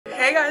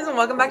Hey guys, and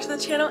welcome back to the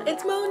channel.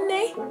 It's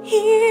Monet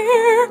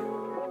here.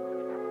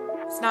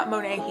 It's not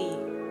Monet he.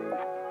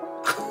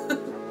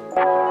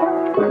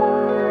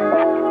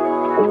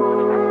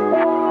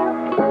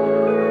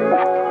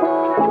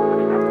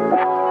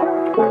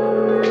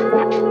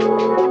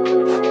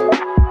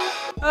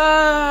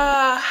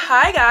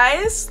 Hi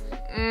guys.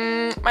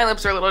 My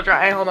lips are a little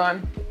dry, hold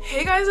on.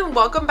 Hey guys, and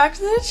welcome back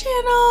to the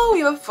channel. We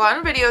have a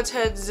fun video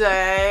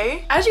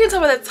today. As you can tell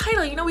by the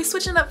title, you know we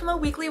switching it up from the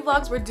weekly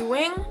vlogs we're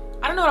doing.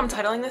 I don't know what I'm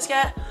titling this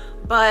yet,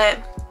 but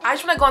I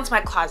just want to go into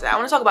my closet. I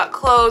want to talk about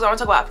clothes. I want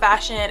to talk about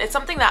fashion. It's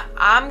something that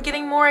I'm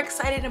getting more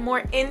excited and more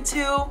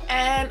into.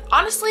 And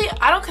honestly,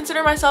 I don't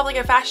consider myself like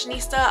a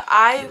fashionista.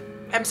 I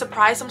am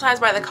surprised sometimes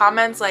by the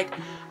comments. Like,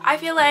 I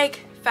feel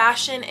like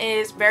fashion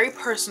is very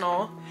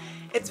personal.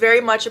 It's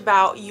very much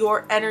about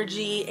your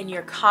energy and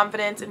your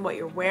confidence in what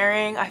you're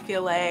wearing. I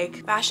feel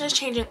like fashion is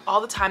changing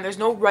all the time. There's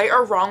no right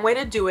or wrong way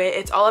to do it.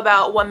 It's all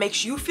about what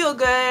makes you feel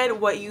good,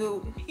 what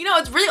you know,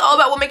 it's really all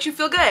about what makes you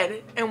feel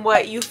good and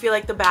what you feel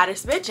like the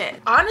baddest bitch in.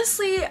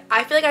 Honestly,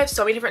 I feel like I have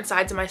so many different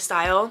sides of my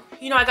style.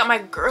 You know, I got my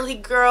girly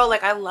girl.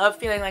 Like, I love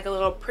feeling like a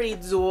little pretty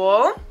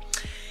zool.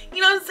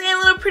 You know what I'm saying? A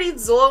little pretty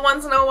zool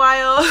once in a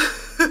while.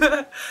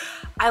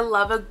 I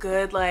love a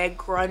good, like,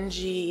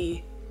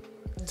 grungy,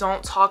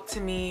 don't talk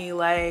to me,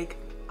 like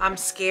I'm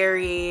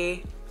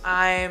scary,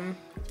 I'm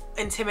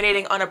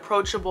intimidating,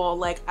 unapproachable.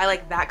 Like, I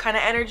like that kind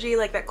of energy,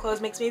 like that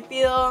clothes makes me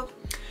feel.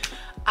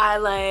 I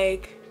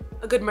like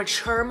a good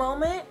mature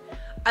moment.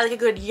 I like a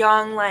good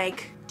young,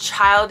 like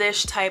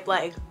childish type,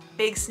 like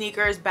big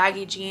sneakers,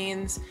 baggy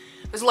jeans.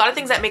 There's a lot of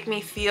things that make me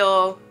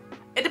feel,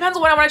 it depends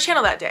on what I want to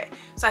channel that day.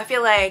 So I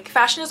feel like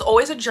fashion is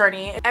always a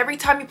journey. Every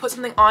time you put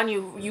something on,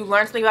 you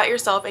learn something about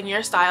yourself and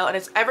your style, and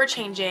it's ever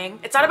changing.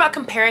 It's not about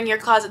comparing your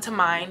closet to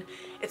mine.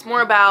 It's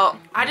more about,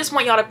 I just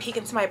want y'all to peek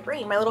into my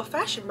brain, my little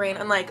fashion brain,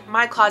 and like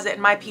my closet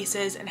and my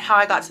pieces and how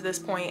I got to this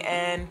point.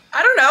 And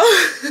I don't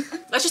know.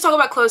 Let's just talk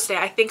about clothes today.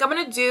 I think I'm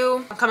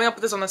coming up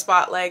with this on the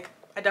spot. Like,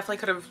 I definitely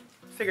could have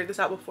figured this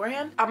out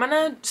beforehand. I'm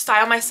gonna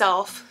style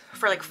myself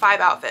for like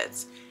 5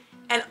 outfits.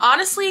 And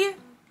honestly,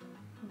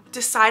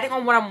 deciding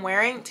on what I'm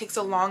wearing takes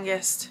the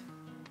longest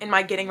in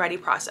my getting ready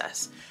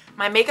process.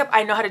 My makeup,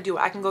 I know how to do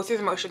it. I can go through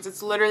the motions.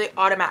 It's literally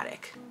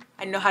automatic.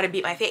 I know how to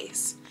beat my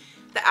face.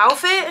 The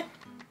outfit,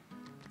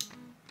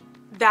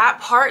 that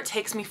part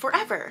takes me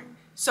forever.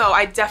 So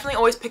I definitely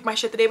always pick my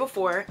shit the day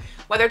before,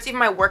 whether it's even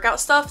my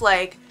workout stuff.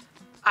 Like,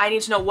 I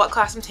need to know what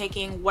class I'm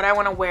taking, what I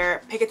want to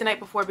wear, pick it the night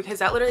before, because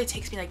that literally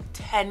takes me like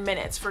 10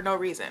 minutes for no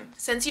reason.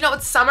 Since, you know,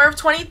 it's summer of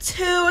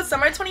 22, it's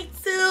summer of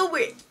 22,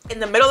 we're in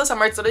the middle of the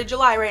summer, it's literally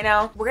July right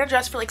now. We're gonna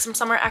dress for like some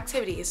summer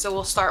activities. So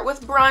we'll start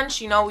with brunch.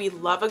 You know, we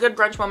love a good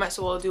brunch moment,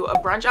 so we'll do a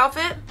brunch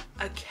outfit,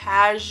 a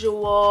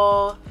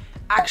casual,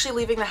 actually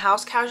leaving the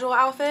house casual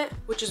outfit,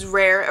 which is a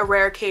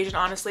rare occasion,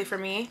 honestly, for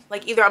me.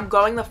 Like, either I'm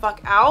going the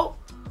fuck out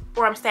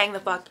or I'm staying the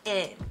fuck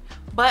in.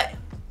 But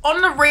on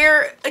the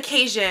rare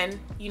occasion,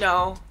 you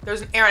know,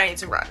 there's an errand I need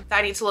to run that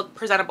I need to look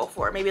presentable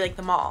for, maybe like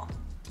the mall.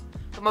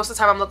 But most of the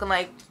time I'm looking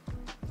like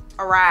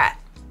a rat.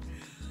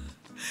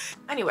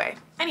 Anyway,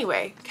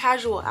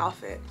 casual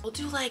outfit. We'll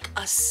do like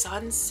a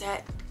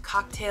sunset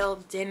cocktail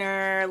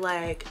dinner,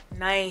 like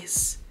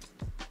nice,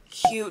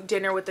 cute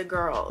dinner with the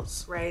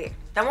girls, right?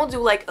 Then we'll do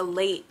like a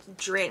late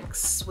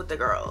drinks with the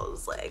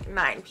girls, like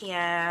 9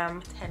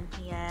 p.m., 10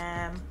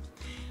 p.m.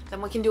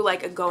 Then we can do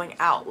like a going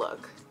out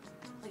look,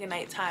 like a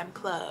nighttime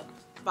club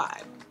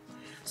vibe.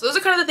 So those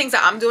are kind of the things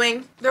that I'm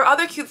doing. There are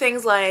other cute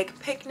things like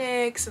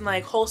picnics and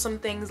like wholesome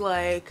things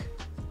like,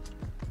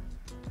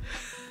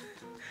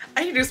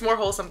 I need to do some more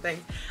wholesome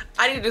things.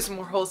 I need to do some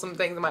more wholesome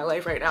things in my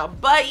life right now.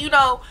 But you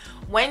know,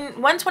 when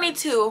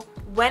 22,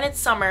 when it's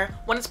summer,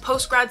 when it's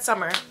post-grad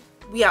summer,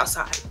 we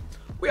outside.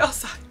 We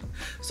outside.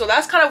 So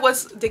that's kind of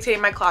what's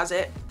dictating my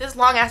closet. This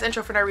long ass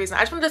intro for no reason.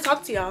 I just wanted to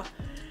talk to y'all.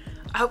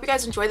 I hope you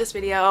guys enjoyed this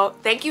video.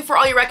 Thank you for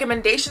all your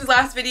recommendations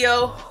last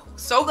video.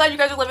 So glad you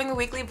guys are loving the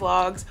weekly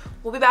vlogs.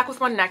 We'll be back with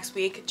one next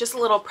week. Just a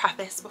little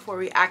preface before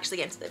we actually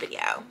get into the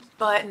video.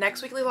 But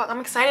next weekly vlog, I'm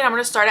excited. I'm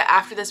gonna start it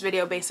after this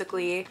video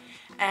basically.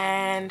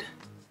 And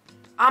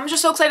I'm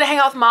just so excited to hang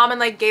out with mom and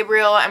like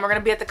Gabriel, and we're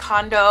gonna be at the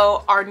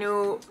condo, our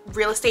new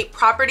real estate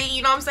property.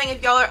 You know what I'm saying?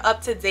 If y'all are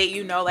up to date,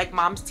 you know, like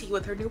mom's tea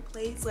with her new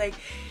place. Like,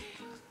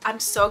 I'm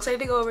so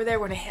excited to go over there.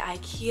 We're gonna hit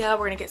IKEA.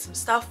 We're gonna get some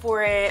stuff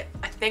for it.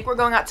 I think we're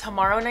going out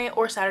tomorrow night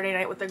or Saturday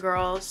night with the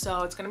girls.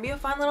 So it's gonna be a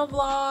fun little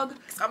vlog.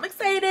 So I'm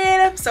excited.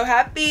 I'm so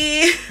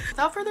happy.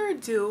 Without further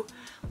ado,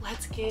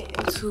 let's get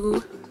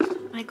into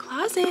my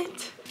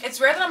closet.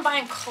 It's rare that I'm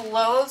buying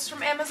clothes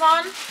from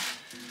Amazon,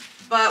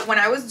 but when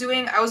I was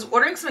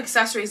ordering some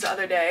accessories the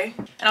other day,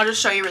 and I'll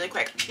just show you really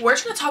quick. We're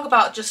just gonna talk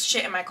about just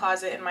shit in my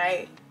closet, in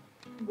my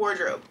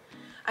wardrobe.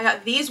 I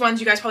got these ones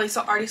you guys probably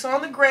already saw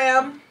on the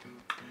gram.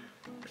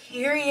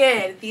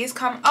 Period. These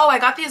come, oh, I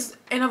got these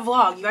in a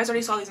vlog. You guys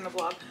already saw these in the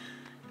vlog.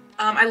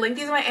 I linked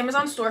these in my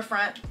Amazon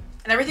storefront,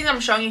 and everything that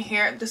I'm showing you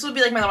here, this would be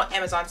like my little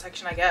Amazon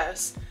section, I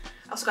guess.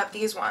 I also got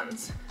these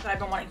ones that I've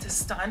been wanting to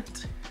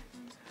stunt.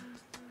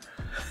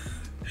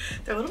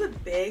 They're a little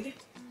bit big,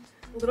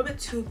 a little bit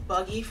too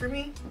buggy for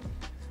me.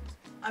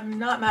 I'm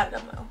not mad at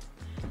them though.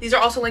 These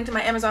are also linked in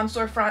my Amazon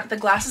storefront. The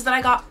glasses that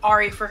I got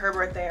Ari for her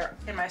birthday are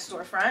in my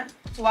storefront.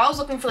 So while I was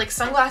looking for like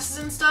sunglasses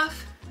and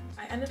stuff,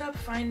 I ended up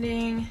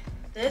finding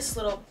this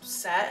little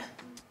set.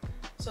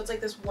 So it's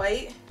like this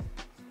white,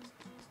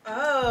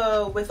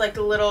 oh, with like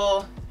the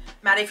little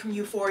Maddie from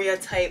Euphoria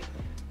type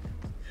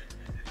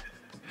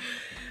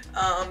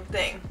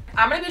thing.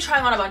 I'm gonna be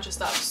trying on a bunch of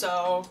stuff,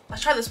 so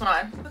let's try this one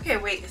on. Okay,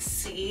 wait,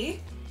 see?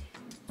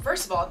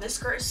 First of all, this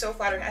skirt is so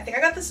flattering. I think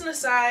I got this in a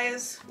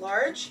size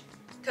large,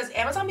 because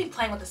Amazon be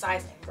playing with the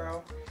sizing,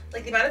 bro.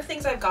 Like the amount of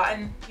things I've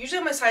gotten, usually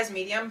I'm a size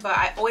medium, but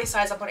I always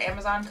size up on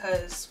Amazon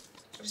because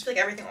I just feel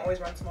like everything always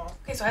runs small.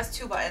 Okay, so it has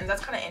 2 buttons.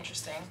 That's kind of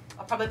interesting.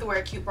 I'll probably have to wear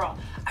a cute bra.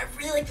 I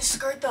really like the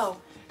skirt though.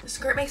 The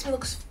skirt makes me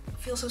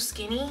feel so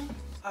skinny.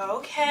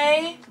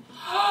 Okay.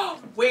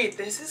 Wait,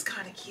 this is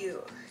kind of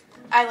cute.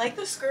 I like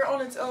the skirt on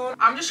its own.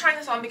 I'm just trying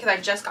this on because I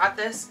just got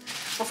this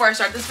before I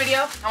start this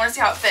video. I want to see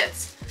how it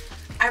fits.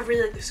 I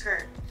really like the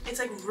skirt. It's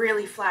like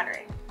really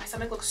flattering. My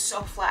stomach looks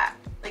so flat.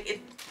 Like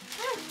it,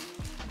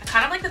 I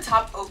kind of like the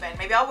top open.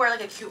 Maybe I'll wear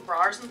like a cute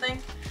bra or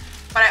something.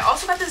 But I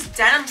also got this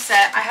denim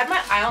set. I had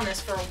my eye on this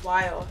for a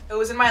while. It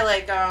was in my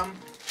like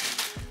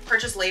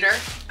purchase later.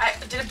 I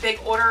did a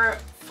big order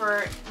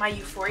for my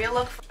Euphoria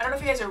look. I don't know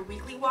if you guys are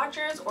weekly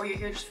watchers or you're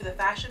here just for the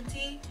fashion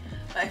tea.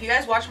 But if you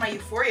guys watch my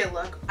Euphoria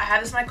look, I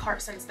had this in my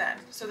cart since then.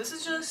 So this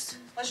is just,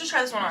 let's just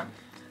try this one on.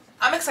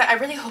 I'm excited. I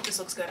really hope this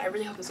looks good. I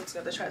really hope this looks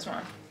good. Let's try this one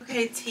on.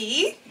 Okay,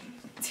 T.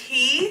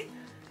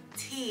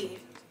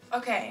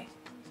 Okay.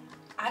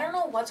 I don't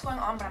know what's going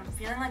on, but I'm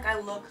feeling like I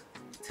look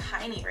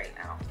tiny right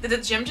now. Did the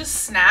gym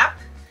just snap?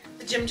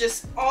 The gym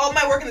just, all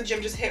my work in the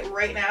gym just hit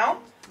right now.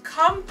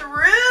 Come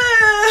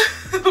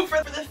through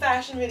for the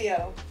fashion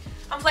video.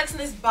 I'm flexing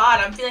this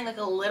bod. I'm feeling like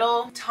a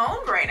little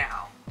toned right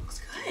now.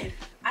 Looks good.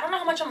 I don't know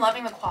how much I'm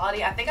loving the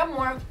quality. I think I'm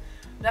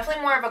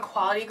definitely more of a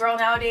quality girl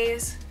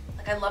nowadays.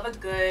 Like I love a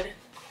good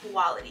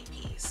quality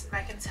piece. And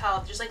I can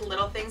tell just like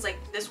little things like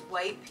this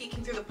white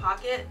peeking through the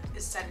pocket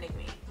is sending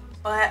me.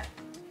 But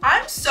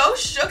I'm so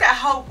shook at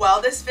how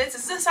well this fits.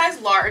 This is a size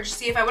large.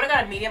 See, if I would have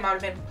got a medium, I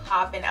would have been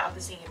popping out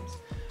the seams.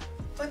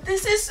 But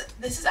this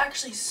is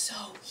actually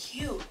so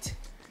cute.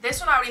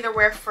 This one I would either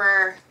wear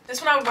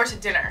to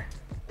dinner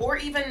or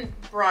even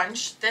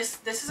brunch. This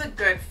is a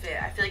good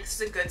fit. I feel like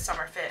this is a good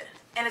summer fit.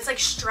 And it's like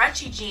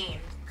stretchy jean.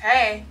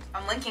 Okay,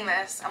 I'm linking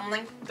this.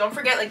 Don't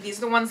forget, like these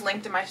are the ones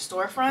linked in my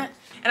storefront.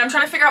 And I'm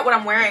trying to figure out what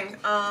I'm wearing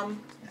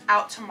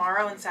out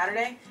tomorrow and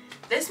Saturday.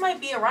 This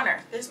might be a runner.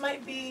 This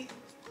might be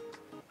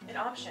an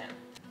option.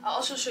 I'll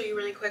also show you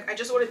really quick. I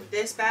just ordered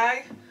this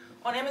bag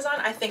on Amazon.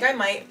 I think I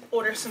might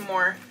order some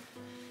more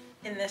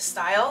in this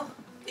style.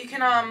 You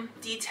can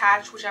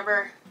detach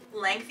whichever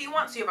length you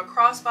want. So you have a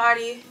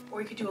crossbody,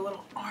 or you could do a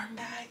little arm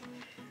bag.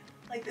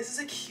 Like this is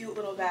a cute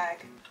little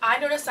bag. I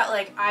noticed that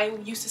like I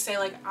used to say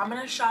like I'm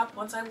gonna shop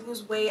once I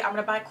lose weight, I'm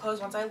gonna buy clothes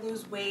once I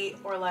lose weight,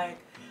 or like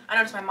I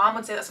noticed my mom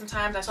would say that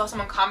sometimes. I saw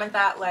someone comment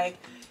that like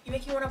you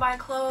make me want to buy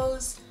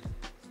clothes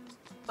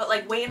but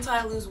like wait until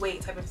I lose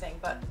weight type of thing.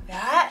 But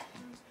that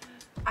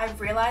I've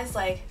realized,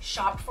 like,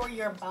 shop for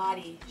your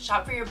body.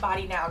 Shop for your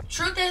body now.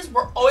 Truth is,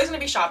 we're always gonna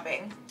be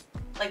shopping.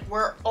 Like,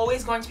 we're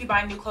always going to be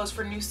buying new clothes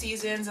for new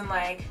seasons and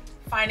like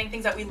finding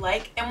things that we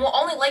like, and we'll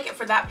only like it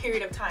for that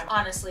period of time,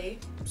 honestly.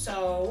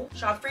 So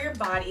shop for your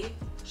body,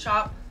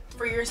 shop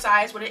for your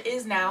size, what it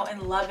is now,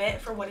 and love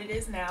it for what it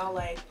is now.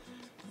 Like,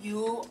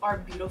 you are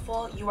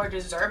beautiful. You are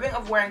deserving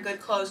of wearing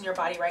good clothes in your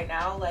body right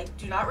now. Like,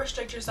 do not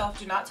restrict yourself.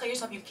 Do not tell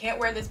yourself you can't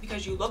wear this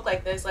because you look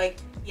like this. Like,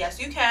 yes,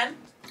 you can.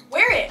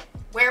 Wear it.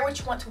 Wear what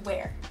you want to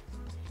wear.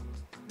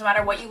 No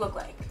matter what you look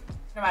like.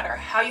 No matter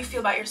how you feel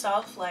about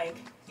yourself, like,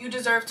 you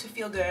deserve to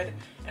feel good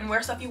and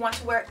wear stuff you want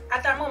to wear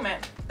at that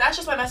moment. That's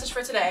just my message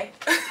for today.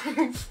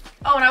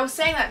 Oh, and I was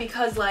saying that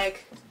because,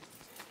 like,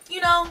 you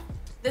know,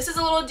 this is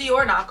a little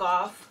Dior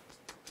knockoff.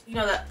 You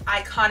know, the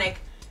iconic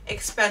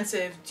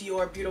expensive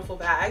Dior beautiful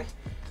bag.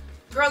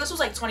 Girl, this was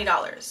like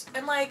 $20.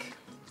 And like,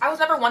 I was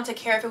never one to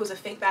care if it was a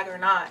fake bag or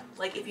not.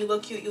 Like, if you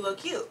look cute, you look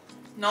cute.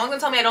 No one's gonna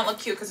tell me I don't look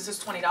cute because this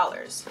is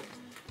 $20.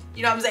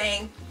 You know what I'm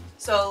saying?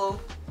 So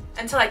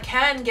until I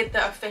can get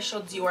the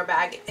official Dior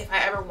bag, if I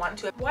ever want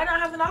to, why not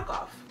have the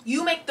knockoff?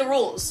 You make the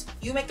rules.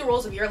 You make the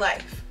rules of your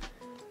life.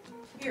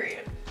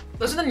 Period.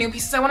 Those are the new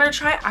pieces I wanted to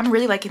try. I'm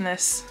really liking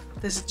this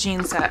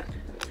jean set.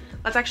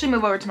 Let's actually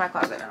move over to my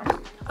closet now.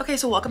 Okay,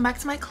 so welcome back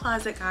to my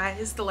closet,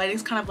 guys. The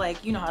lighting's kind of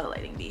like, you know how the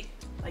lighting be,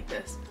 like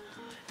this.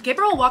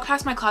 Gabriel walked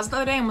past my closet the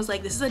other day and was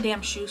like, this is a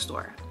damn shoe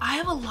store. I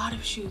have a lot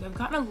of shoes. I've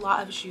gotten a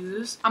lot of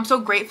shoes. I'm so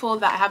grateful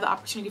that I have the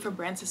opportunity for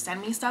brands to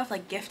send me stuff,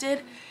 like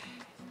gifted.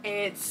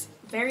 It's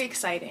very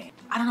exciting.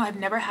 I don't know, I've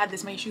never had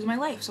this many shoes in my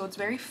life, so it's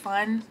very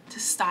fun to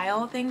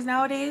style things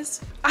nowadays.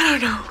 I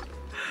don't know.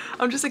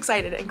 I'm just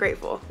excited and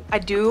grateful.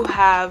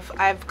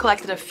 I've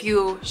collected a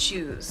few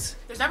shoes.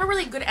 There's never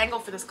really a good angle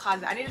for this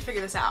closet. I need to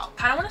figure this out.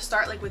 I kind of want to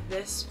start like with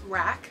this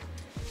rack.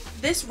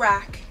 This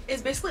rack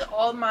is basically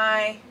all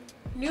my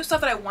new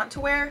stuff that I want to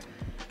wear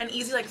and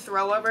easy like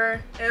throw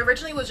over. It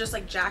originally was just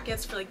like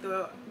jackets for like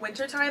the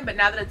winter time, but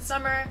now that it's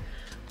summer,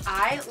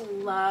 I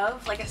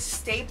love, like, a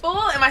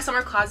staple in my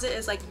summer closet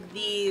is like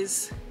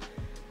these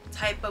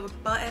type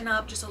of button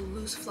up, just a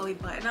loose flowy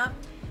button up.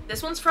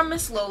 This one's from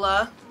Miss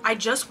Lola. I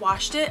just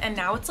washed it and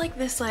now it's like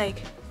this,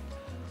 like,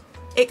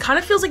 it kind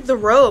of feels like the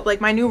robe, like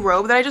my new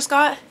robe that I just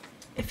got.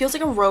 It feels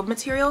like a robe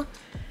material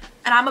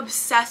and I'm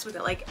obsessed with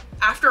it. Like,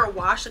 after a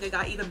wash, like, it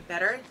got even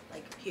better,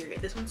 like,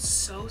 period. This one's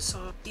so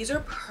soft. These are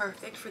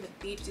perfect for the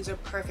beach. These are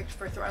perfect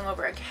for throwing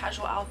over a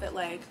casual outfit.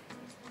 Like,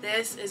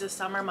 this is a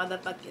summer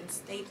motherfucking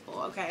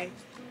staple, okay?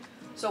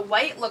 So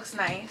white looks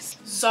nice.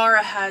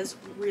 Zara has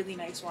really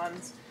nice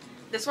ones.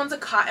 This one's a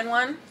cotton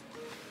one.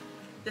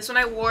 This one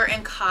I wore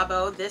in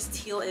Cabo. This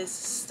teal is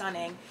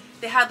stunning.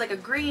 They had like a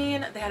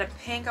green, they had a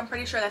pink, I'm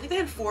pretty sure. I think they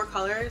had 4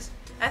 colors.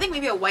 I think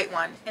maybe a white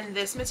one. And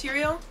this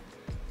material,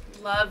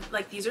 love,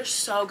 like, these are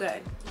so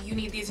good. You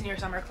need these in your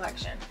summer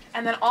collection.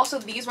 And then also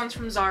these ones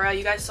from Zara.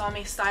 You guys saw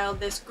me style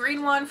this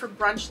green one for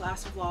brunch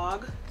last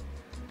vlog.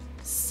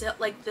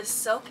 Like, the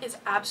silk is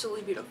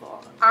absolutely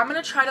beautiful. I'm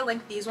gonna try to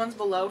link these ones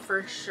below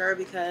for sure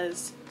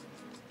because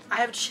I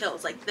have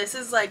chills. Like, this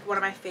is like one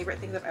of my favorite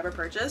things I've ever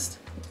purchased.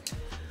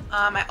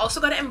 I also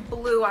got it in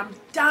blue. I'm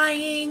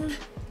dying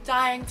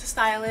to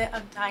style it.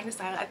 I'm dying to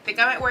style it. I think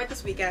I might wear it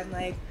this weekend.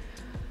 Like,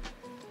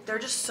 they're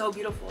just so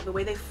beautiful. The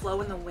way they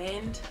flow in the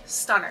wind,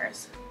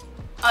 stunners.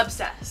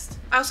 Obsessed.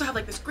 I also have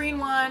like this green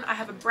one. I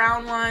have a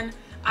brown one.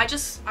 I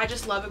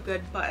just love a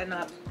good button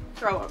up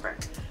throw over.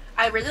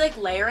 I really like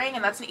layering,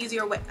 and that's an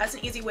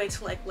easy way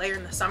to like layer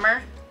in the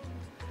summer.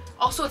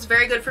 Also, it's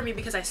very good for me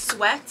because I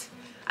sweat.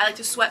 I like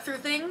to sweat through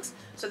things,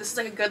 so this is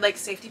like a good like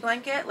safety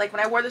blanket. Like,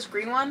 when I wore this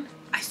green one,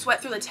 I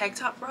sweat through the tank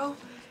top, bro,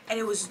 and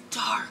it was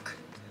dark,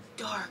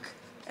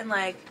 and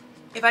like,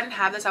 if I didn't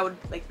have this, I would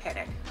like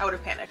panic. I would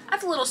have panicked.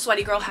 That's a little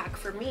sweaty girl hack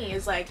for me,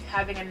 is like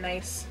having a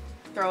nice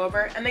throw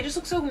over, and they just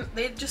look so,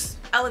 they just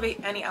elevate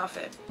any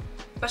outfit,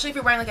 especially if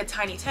you're wearing like a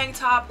tiny tank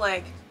top.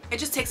 Like, it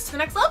just takes it to the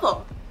next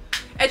level.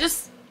 It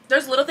just,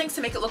 there's little things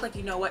to make it look like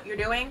you know what you're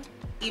doing,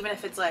 even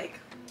if it's like,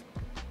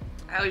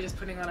 I was just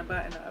putting on a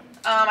button up.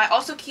 I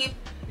also keep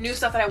new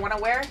stuff that I want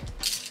to wear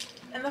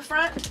in the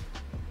front.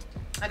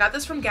 I got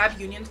this from Gab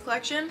Union's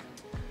collection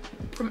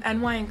from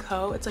NY &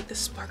 Co. It's like this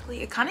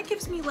sparkly, it kind of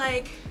gives me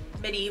like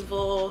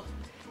medieval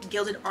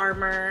gilded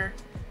armor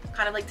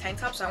kind of like tank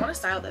top, so I want to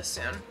style this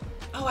soon.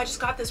 Oh, I just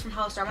got this from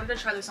Hollister. I wanted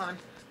to try this on.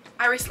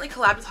 I recently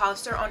collabed with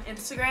Hollister on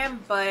Instagram,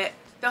 but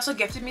they also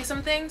gifted me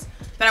some things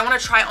that I want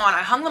to try on.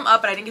 I hung them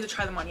up, but I didn't get to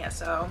try them on yet,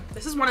 so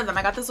this is one of them.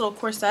 I got this little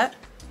corset.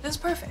 This is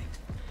perfect.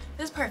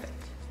 This is perfect.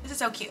 This is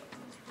so cute.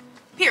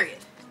 Period.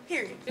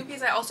 Period. New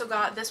piece, I also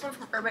got this one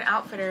from Urban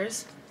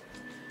Outfitters.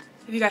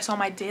 If you guys saw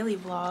my daily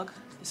vlog,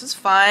 this is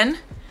fun.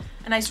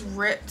 A nice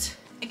ripped,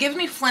 it gives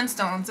me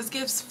Flintstones. This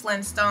gives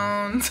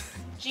Flintstones.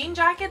 Jean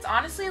jackets,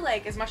 honestly,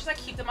 like, as much as I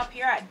keep them up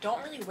here, I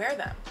don't really wear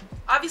them.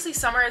 Obviously,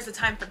 summer is the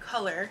time for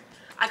color.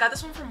 I got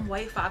this one from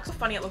YOUUU. So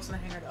funny it looks on the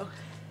hanger though.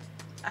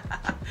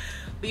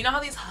 But you know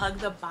how these hug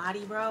the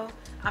body, bro?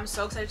 I'm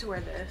so excited to wear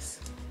this.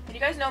 And you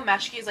guys know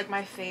Meshki is like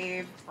my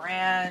fave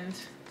brand.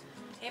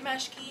 Hey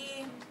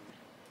Meshki.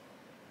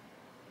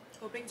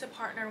 Hoping to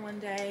partner one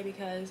day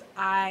because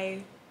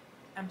I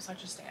am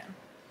such a stan.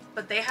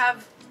 But they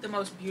have the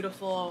most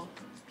beautiful,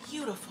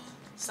 beautiful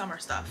summer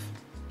stuff.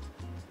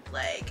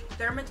 Like,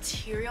 their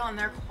material and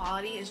their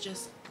quality is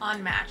just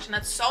unmatched, and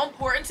that's so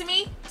important to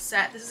me.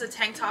 Set, this is a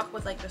tank top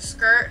with like the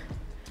skirt.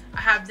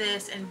 I have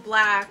this in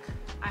black.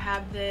 I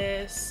have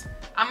this.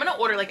 I'm gonna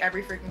order like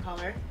every freaking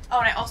color. Oh,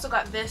 and I also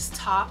got this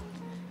top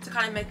to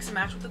kind of mix and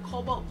match with the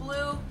cobalt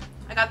blue.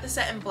 I got this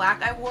set in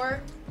black I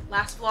wore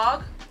last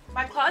vlog.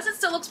 My closet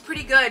still looks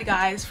pretty good,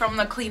 guys, from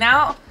the clean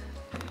out.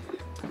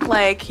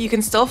 Like, you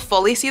can still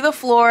fully see the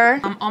floor.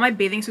 All my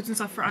bathing suits and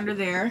stuff are under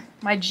there.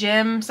 My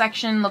gym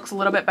section looks a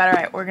little bit better.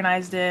 I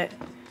organized it.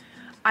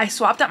 I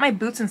swapped out my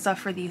boots and stuff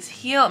for these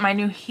my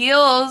new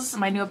heels,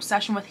 my new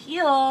obsession with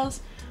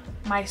heels.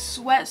 My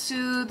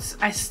sweatsuits,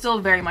 I still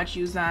very much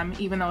use them,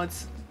 even though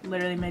it's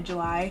literally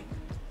mid-July.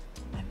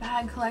 My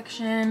bag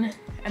collection,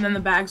 and then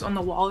the bags on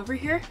the wall over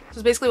here. This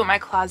is basically what my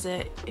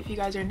closet, if you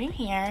guys are new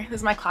here,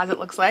 this is my closet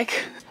looks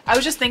like. I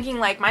was just thinking,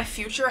 like, my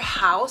future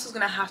house is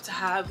gonna have to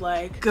have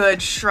like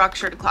good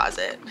structured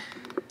closet.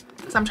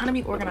 So I'm trying to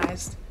be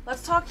organized.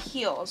 Let's talk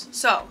heels.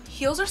 So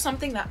heels are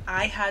something that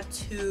I had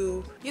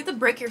to, you have to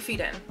break your feet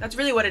in. That's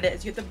really what it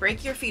is. You have to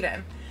break your feet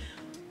in.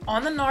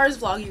 On the NARS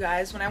vlog, you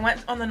guys, when I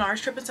went on the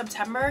NARS trip in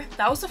September,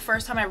 that was the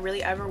first time I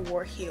really ever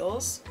wore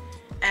heels.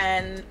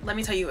 And let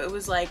me tell you, it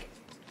was like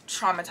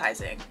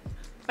traumatizing.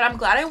 But I'm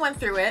glad I went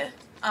through it.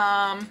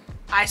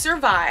 I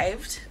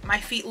survived. My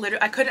feet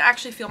literally, I couldn't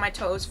actually feel my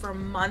toes for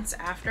months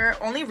after.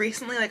 Only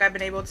recently, like, I've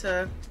been able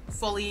to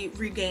fully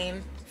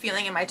regain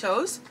feeling in my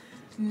toes.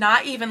 I'm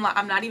not even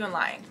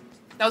lying.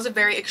 That was a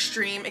very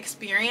extreme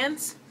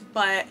experience,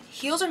 but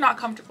heels are not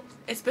comfortable.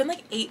 It's been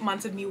like 8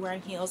 months of me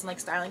wearing heels and like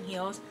styling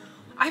heels.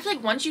 I feel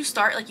like once you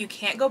start, like, you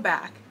can't go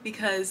back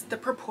because the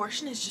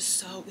proportion is just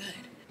so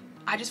good.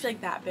 I just feel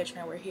like that bitch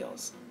when I wear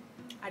heels.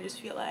 I just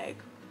feel like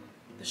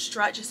the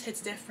strut just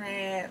hits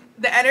different.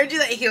 The energy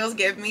that heels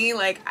give me,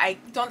 like, I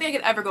don't think I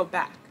could ever go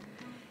back.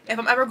 if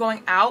I'm ever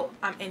going out,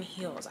 I'm in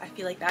heels. I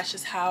feel like that's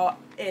just how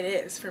it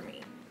is for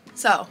me.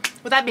 So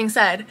with that being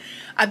said,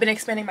 I've been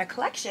expanding my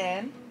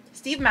collection.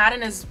 Steve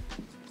Madden is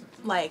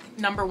like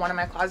 #1 in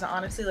my closet,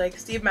 honestly. Like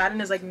Steve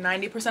Madden is like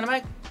 90% of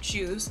my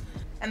shoes,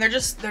 and they're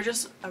just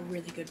a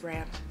really good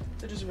brand.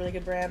 They're just a really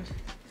good brand.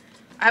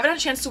 I haven't had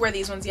a chance to wear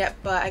these ones yet,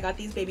 but I got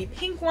these baby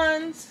pink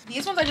ones.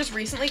 These ones I just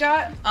recently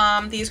got.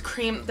 These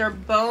cream, they're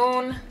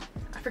bone,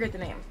 I forget the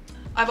name.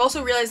 I've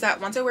also realized that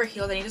once I wear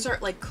heels, I need to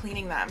start like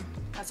cleaning them.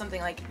 That's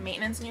something like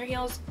maintenance in your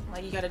heels.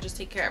 Like you gotta just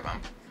take care of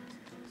them.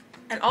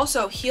 And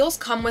also heels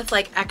come with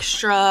like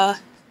extra,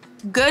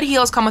 good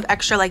heels come with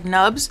extra like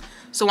nubs.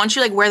 So once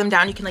you like wear them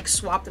down, you can like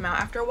swap them out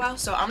after a while.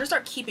 So I'm gonna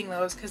start keeping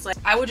those because like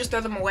I would just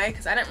throw them away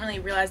because I didn't really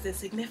realize the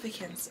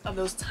significance of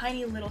those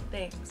tiny little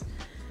things.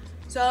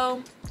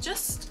 So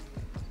just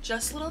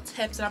little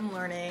tips that I'm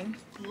learning.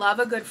 Love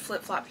a good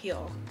flip-flop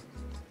heel.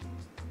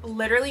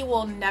 Literally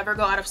will never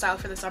go out of style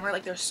for the summer.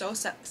 Like they're so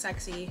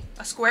sexy.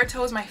 A square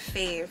toe is my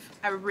fave.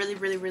 I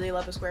really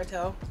love a square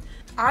toe.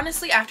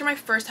 Honestly, after my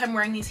first time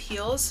wearing these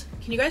heels,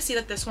 can you guys see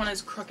that this one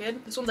is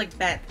crooked? This one's like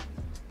bent.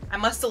 I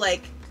must have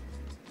like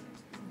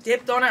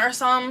dipped on it or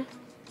something,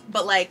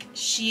 but like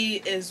she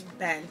is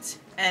bent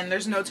and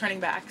there's no turning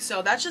back.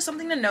 So that's just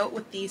something to note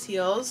with these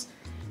heels.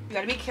 You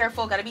gotta be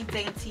careful, gotta be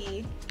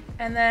dainty.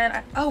 And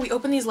then, oh, we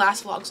opened these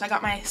last vlog. So I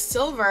got my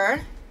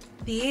silver.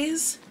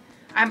 These,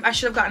 I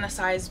should have gotten a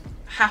size,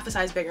 half a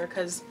size bigger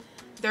because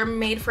they're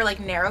made for like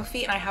narrow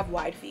feet and I have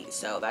wide feet.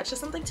 So that's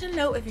just something to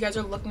note if you guys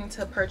are looking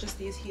to purchase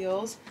these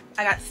heels.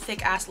 I got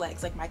thick ass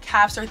legs. Like my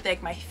calves are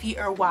thick, my feet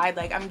are wide.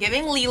 Like I'm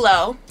giving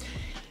Lilo,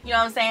 you know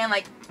what I'm saying?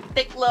 Like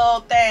thick little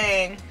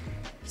thing.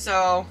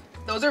 So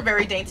those are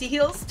very dainty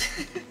heels.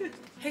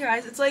 Hey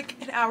guys, it's like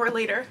an hour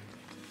later.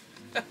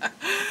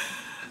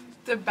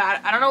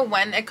 I don't know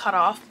when it cut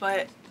off,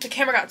 but the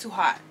camera got too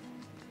hot.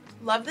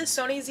 Love this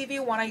Sony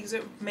ZV-1. I use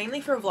it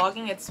mainly for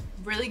vlogging. It's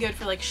really good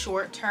for like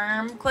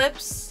short-term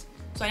clips.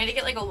 So I need to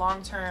get like a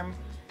long-term,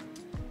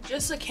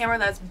 just a camera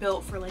that's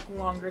built for like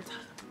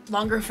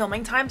longer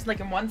filming times,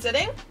 like in one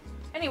sitting.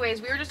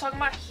 Anyways, we were just talking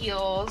about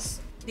heels.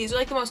 These are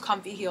like the most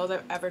comfy heels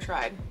I've ever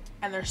tried,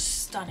 and they're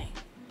stunning.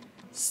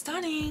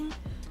 Stunning.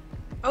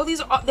 Oh,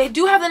 they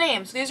do have the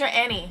names. These are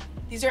Annie.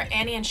 These are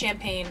Annie and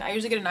Champagne. I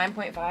usually get a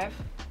 9.5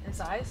 in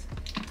size.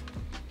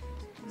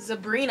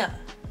 Zabrina.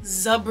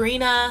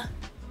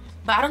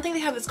 But I don't think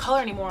they have this color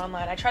anymore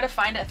online. I tried to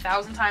find it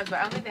 1,000 times, but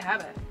I don't think they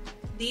have it.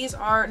 These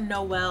are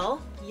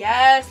Noelle.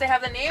 Yes, they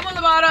have the name on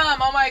the bottom.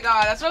 Oh my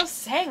god, that's what I was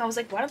saying. I was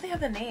like, why don't they have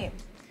the name?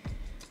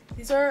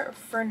 These are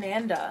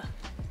Fernanda.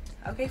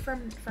 Okay,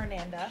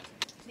 Fernanda.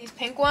 These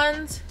pink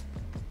ones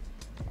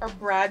are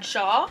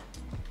Bradshaw.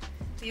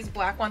 These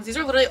black ones, these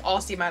are literally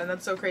all Steve Madden.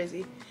 That's so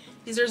crazy.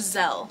 These are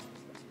Zell.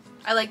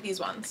 I like these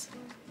ones.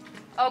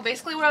 Oh,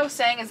 basically what I was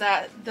saying is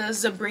that the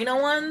Zabrina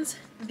ones,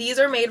 these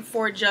are made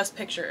for just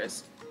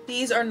pictures.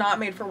 These are not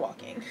made for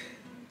walking.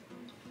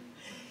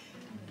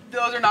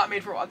 Those are not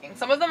made for walking.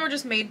 Some of them are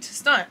just made to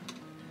stunt.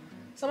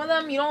 Some of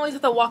them, you don't always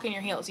have to walk in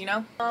your heels, you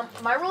know?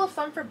 My rule of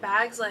thumb for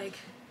bags, like,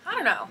 I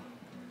don't know.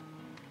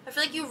 I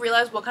feel like you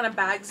realize what kind of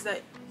bags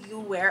that you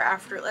wear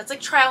after. It's like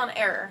trial and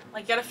error.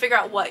 Like, you gotta figure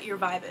out what your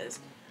vibe is.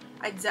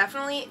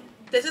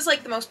 This is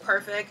like the most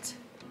perfect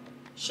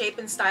shape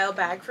and style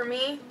bag for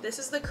me. This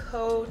is the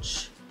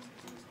Coach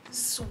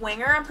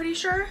Swinger, I'm pretty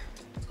sure.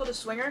 It's called a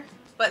Swinger.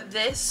 But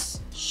this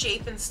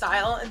shape and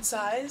style and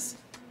size,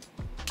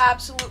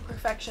 absolute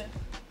perfection.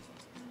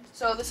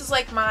 So this is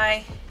like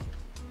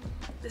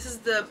this is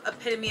the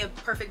epitome of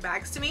perfect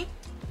bags to me.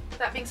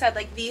 That being said,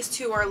 like these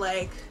two are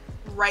like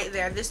right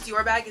there. This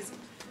Dior bag is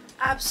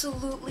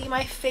absolutely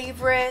my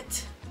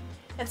favorite.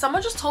 And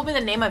someone just told me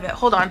the name of it.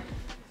 Hold on.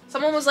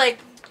 Someone was like,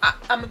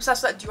 I'm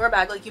obsessed with that Dior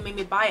bag, like you made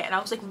me buy it. And I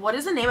was like, what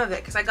is the name of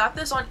it? Because I got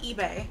this on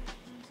eBay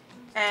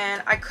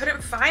and I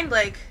couldn't find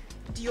like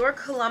Dior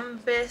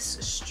Columbus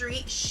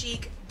Street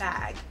Chic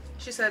bag.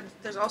 She said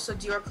there's also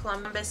Dior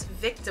Columbus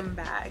Victim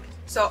bag.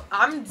 So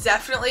I'm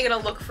definitely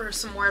gonna look for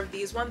some more of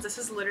these ones. This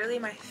is literally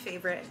my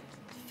favorite.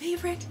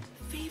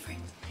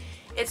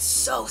 It's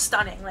so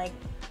stunning, like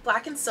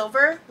black and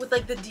silver with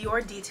like the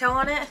Dior detail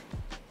on it.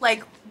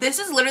 Like this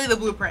is literally the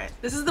blueprint.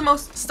 This is the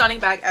most stunning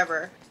bag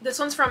ever. This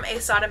one's from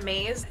Asada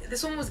Maze.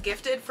 This one was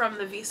gifted from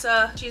the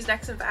Visa She's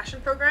Next in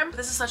Fashion program.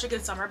 This is such a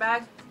good summer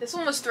bag. This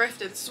one was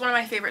thrifted. This is one of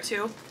my favorite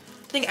too.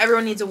 I think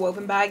everyone needs a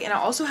woven bag, and it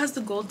also has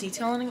the gold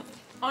detailing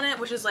on it,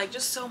 which is like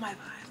just so my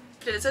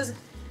vibe. It says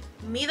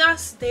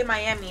Midas de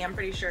Miami, I'm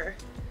pretty sure.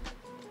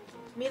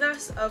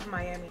 Midas of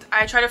Miami.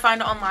 I tried to find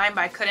it online,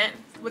 but I couldn't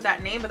with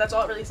that name, but that's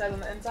all it really says on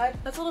the inside.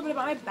 That's a little bit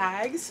about my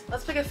bags.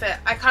 Let's pick a fit.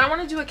 I kind of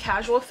want to do a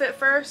casual fit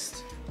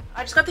first.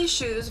 I just got these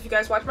shoes. If you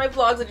guys watch my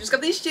vlogs, I just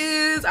got these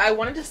shoes. I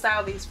wanted to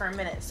style these for a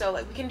minute. So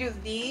like we can do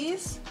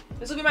these.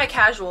 This will be my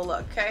casual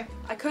look, okay?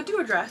 I could do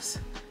a dress.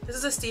 This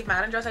is a Steve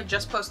Madden dress. I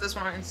just posted this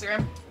one on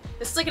Instagram.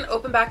 This is like an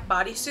open back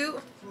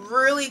bodysuit.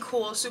 Really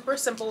cool, super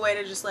simple way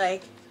to just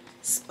like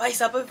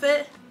spice up a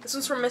fit. This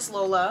one's from Miss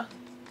Lola.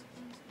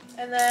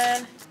 And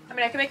then, I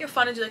mean, I can make it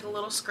fun and do like a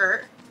little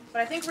skirt,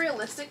 but I think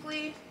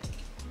realistically,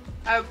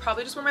 I would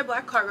probably just wear my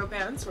black cargo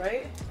pants,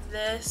 right?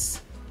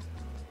 This,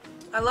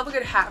 I love a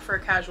good hat for a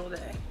casual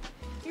day.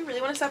 If you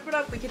really want to step it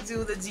up, we could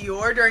do the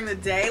Dior during the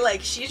day.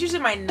 Like, she's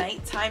usually my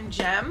nighttime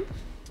gem,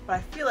 but I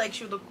feel like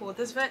she would look cool with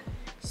this fit.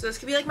 So this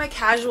could be like my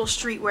casual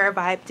streetwear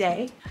vibe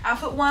day.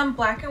 Outfit 1,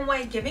 black and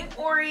white, giving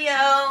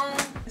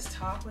Oreo. This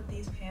top with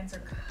these pants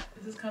are,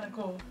 this is kind of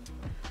cool.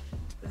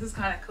 This is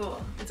kind of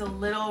cool. It's a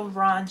little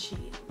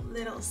raunchy,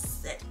 little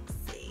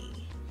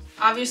sexy.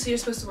 Obviously you're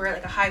supposed to wear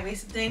like a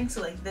high-waisted thing,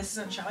 so like this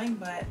isn't showing,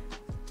 but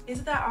is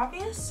it that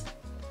obvious?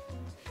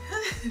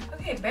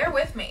 Okay, bear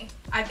with me.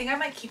 I think I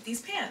might keep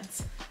these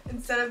pants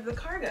instead of the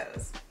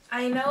cargos.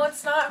 I know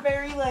it's not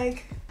very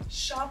like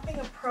shopping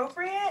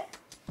appropriate,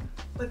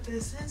 but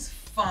this is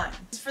fun.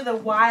 This is for the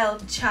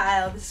wild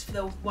child. This is for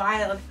the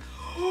wild.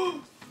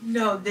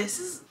 No, this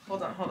is,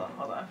 hold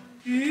on.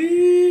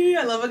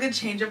 I love a good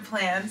change of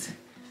plans.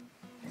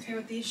 Okay,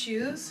 with these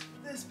shoes,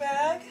 this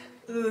bag.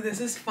 Ooh, this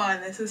is fun.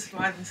 This is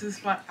fun. This is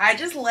fun. I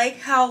just like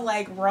how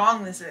like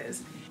wrong this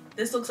is.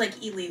 This looks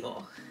like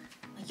illegal.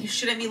 Like you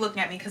shouldn't be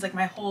looking at me because like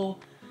my whole,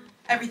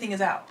 everything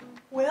is out.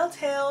 Whale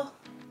tail.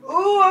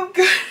 Ooh, I'm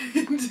good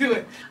into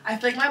it. I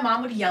feel like my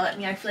mom would yell at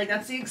me. I feel like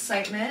that's the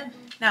excitement.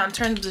 Now in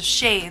terms of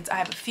shades, I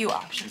have a few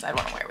options I'd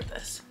want to wear with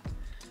this.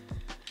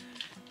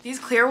 These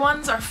clear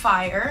ones are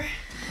fire.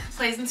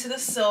 Plays into the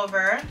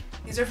silver.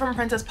 These are from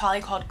Princess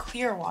Polly called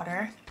Clear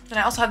Water. Then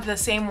I also have the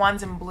same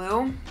ones in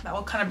blue. That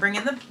will kind of bring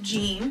in the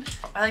jean.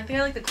 I think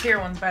I like the clear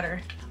ones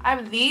better. I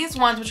have these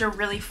ones which are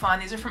really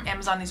fun. These are from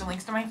Amazon. These are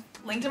linked in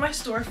my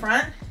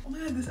storefront. Oh my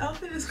god, this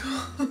outfit is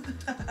cool.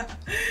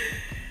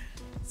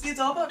 See, it's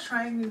all about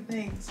trying new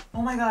things.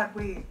 Oh my god,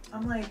 wait.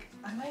 I'm like,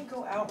 I might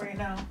go out right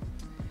now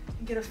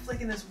and get a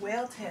flick in this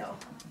whale tail.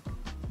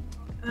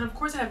 And then of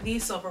course I have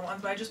these silver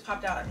ones, but I just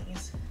popped out in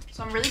these.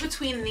 So I'm really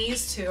between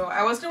these two.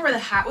 I was gonna wear the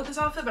hat with this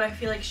outfit, but I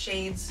feel like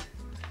shades.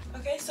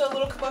 Okay, so a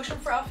little commotion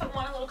for outfit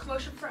 1, a little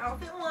commotion for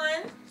outfit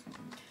 1.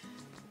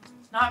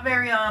 Not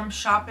very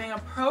shopping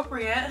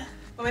appropriate,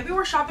 but maybe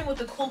we're shopping with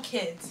the cool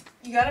kids.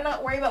 You gotta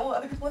not worry about what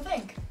other people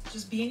think.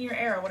 Just be in your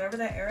era, whatever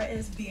that era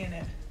is, be in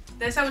it.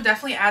 This, I would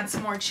definitely add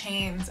some more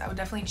chains. I would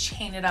definitely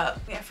chain it up.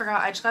 Wait, I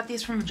forgot, I just got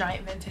these from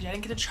Giant Vintage. I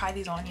didn't get to try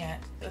these on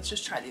yet. Let's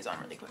just try these on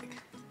really quick.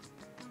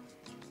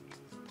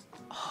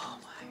 Oh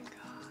my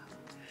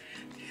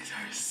god. These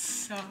are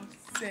so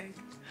sick.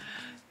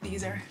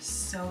 These are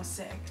so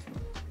sick.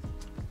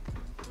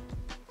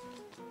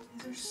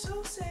 These are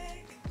so sick.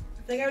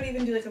 I think I would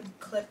even do like a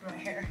clip in my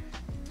hair.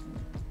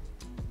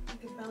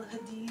 Like a Bella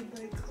Hadid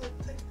like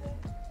clip type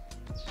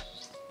thing.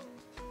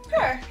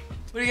 Sure.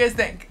 What do you guys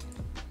think?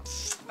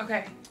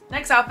 Okay,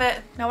 next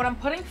outfit. Now when I'm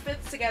putting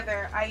fits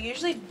together, I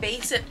usually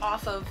base it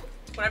off of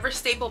whatever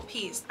staple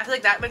piece. I feel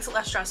like that makes it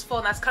less stressful,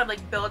 and that's kind of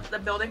like the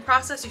building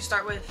process. You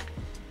start with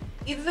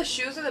either the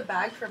shoes or the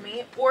bag for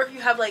me, or if you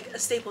have like a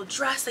staple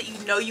dress that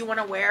you know you want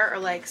to wear or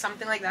like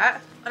something like that.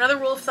 Another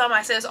rule of thumb,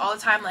 I say this all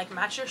the time, like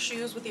match your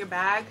shoes with your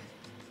bag.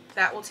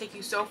 That will take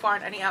you so far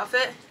in any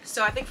outfit.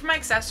 So I think for my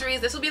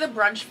accessories, this will be the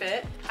brunch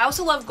fit. I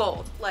also love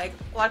gold. Like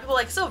a lot of people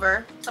like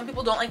silver, some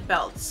people don't like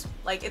belts.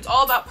 Like it's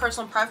all about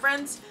personal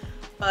preference.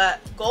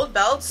 But gold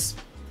belts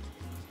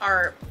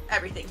are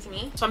everything to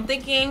me. So I'm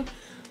thinking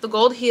the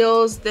gold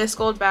heels, this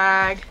gold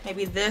bag,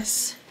 maybe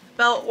this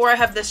belt, or I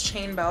have this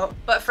chain belt.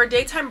 But for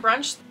daytime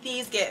brunch,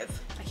 these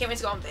give. I can't wait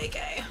to go on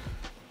vacay.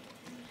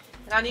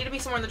 And I need to be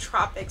somewhere in the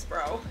tropics,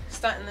 bro.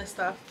 Stunting this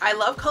stuff. I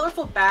love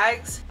colorful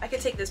bags. I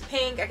could take this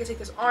pink, I could take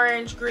this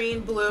orange,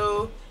 green,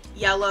 blue,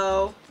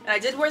 yellow. And I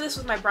did wear this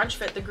with my brunch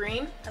fit, the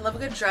green. I love a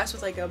good dress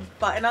with like a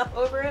button up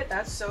over it.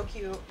 That's so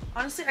cute.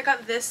 Honestly, I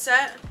got this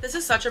set. This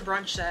is such a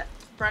brunch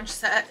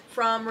set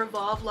from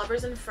Revolve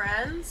Lovers and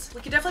Friends.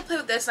 We could definitely play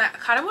with this, and I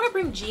kind of want to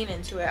bring jean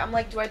into it. I'm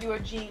like, do I do a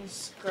jean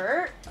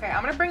skirt? Okay,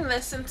 I'm gonna bring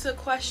this into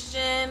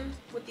question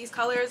with these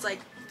colors. Like,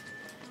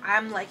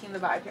 I'm liking the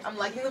vibe here. I'm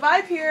liking the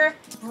vibe here.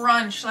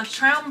 Brunch, let's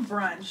try on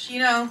brunch. You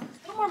know,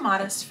 a little more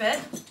modest fit.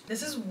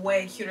 This is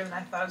way cuter than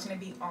I thought it was gonna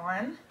be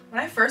on. When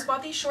I first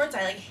bought these shorts,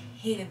 I like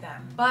hated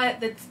them.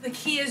 But the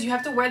key is you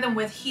have to wear them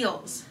with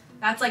heels.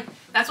 That's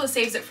what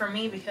saves it for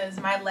me, because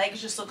my legs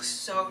just look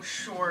so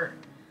short.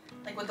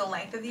 Like with the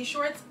length of these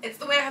shorts, it's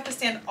the way I have to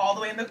stand all the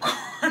way in the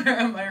corner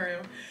of my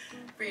room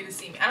for you to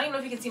see me. I don't even know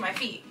if you can see my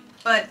feet.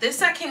 But this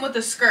set came with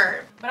a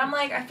skirt. But I'm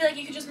like, I feel like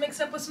you could just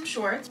mix it up with some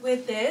shorts.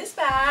 With this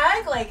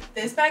bag, like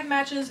this bag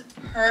matches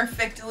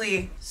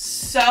perfectly.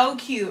 So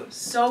cute,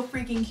 so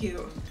freaking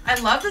cute. I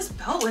love this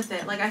belt with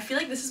it. Like I feel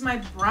like this is my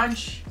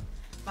brunch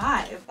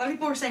vibe. A lot of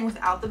people were saying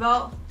without the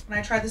belt when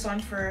I tried this on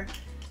for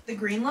the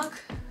green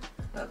look,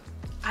 but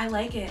I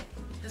like it.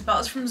 This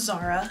belt is from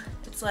Zara.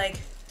 It's like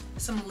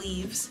some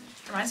leaves.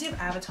 Reminds me of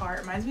Avatar.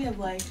 It reminds me of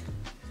like,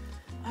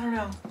 I don't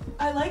know.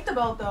 I like the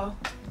belt though.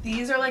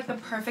 These are like the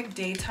perfect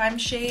daytime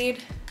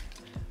shade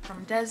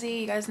from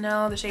Desi. You guys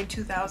know the shade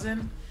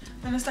 2000.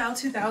 I'm in style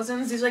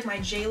 2000s. These are like my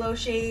JLo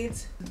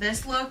shades.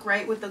 This look,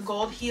 right, with the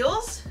gold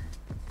heels.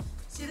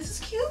 See, this is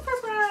cute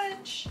for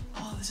brunch.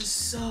 Oh, this is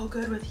so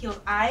good with heels.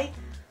 I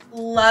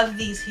love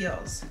these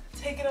heels.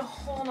 take it a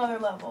whole nother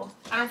level.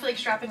 I don't feel like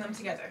strapping them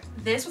together.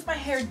 This with my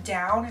hair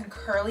down and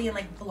curly and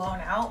like blown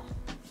out,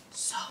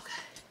 so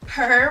good.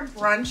 Her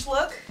brunch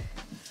look,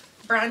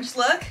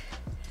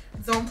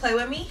 don't play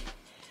with me.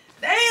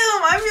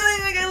 Damn, I'm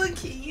feeling like I look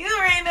cute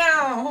right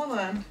now. Hold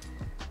on.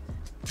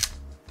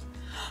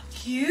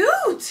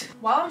 Cute.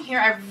 While I'm here,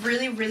 I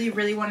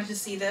really wanted to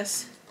see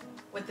this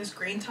with this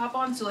green top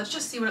on, so let's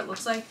just see what it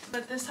looks like.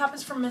 But this top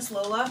is from Miss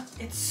Lola.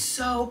 It's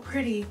so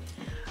pretty.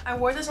 I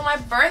wore this on my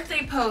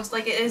birthday post.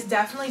 Like, it is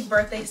definitely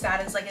birthday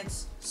status. Like,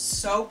 it's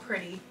so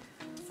pretty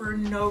for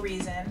no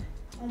reason.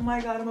 Oh my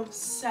god, I'm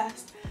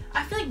obsessed.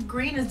 I feel like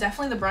green is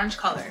definitely the brunch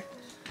color.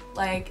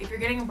 Like, if you're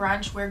getting a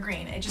brunch, wear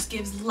green. It just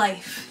gives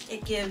life.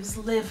 It gives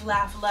live,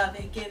 laugh, love.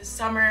 It gives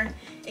summer.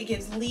 It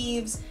gives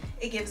leaves.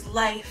 It gives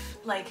life.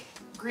 Like,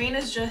 green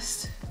is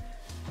just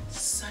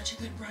such a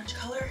good brunch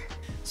color.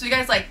 So you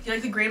guys do you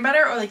like the green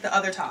better or like the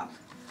other top?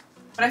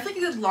 But I feel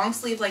like a good long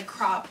sleeve, like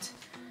cropped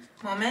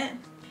moment.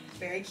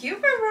 Very cute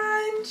for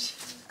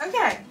brunch.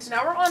 Okay, so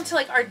now we're on to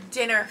like our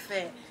dinner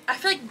fit. I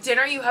feel like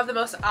dinner you have the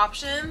most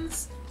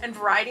options and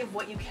variety of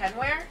what you can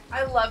wear.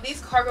 I love these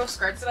cargo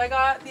skirts that I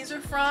got. These are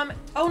from,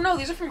 oh no,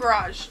 these are from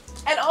Garage.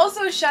 And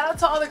also shout out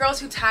to all the girls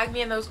who tagged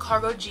me in those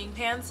cargo jean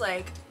pants.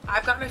 Like,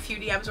 I've gotten a few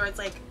DMs where it's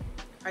like,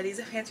 are these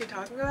the pants you're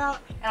talking about?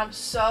 And I'm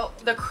so,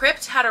 the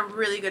Crypt had a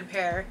really good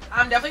pair.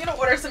 I'm definitely gonna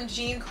order some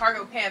jean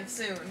cargo pants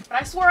soon.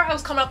 But I swore I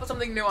was coming up with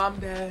something new. I'm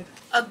dead.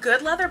 A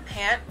good leather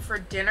pant for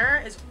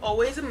dinner is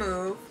always a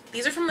move.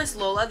 These are from Miss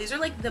Lola. These are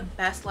like the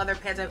best leather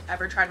pants I've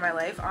ever tried in my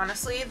life,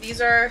 honestly.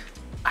 These are,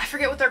 I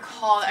forget what they're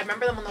called. I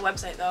remember them on the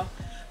website though.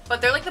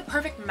 But they're like the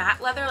perfect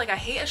matte leather. Like, I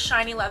hate a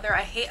shiny leather.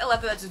 I hate a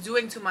leather that's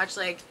doing too much.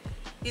 Like,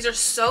 these are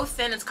so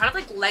thin. It's kind of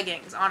like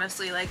leggings,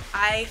 honestly. Like,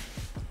 I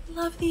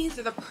love these.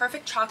 They're the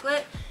perfect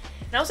chocolate.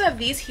 And I also have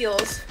these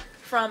heels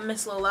from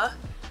Miss Lola,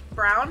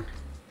 brown.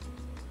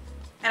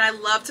 And I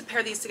love to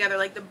pair these together,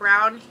 like the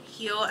brown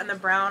heel and the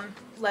brown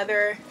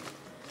leather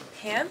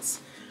pants.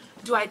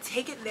 Do I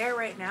take it there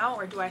right now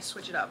or do I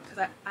switch it up?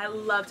 Because I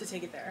love to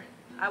take it there.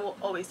 I will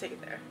always take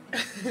it there.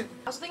 I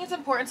also think it's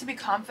important to be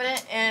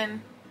confident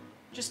and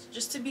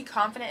just to be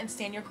confident and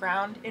stand your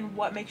ground in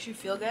what makes you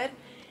feel good.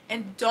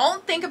 And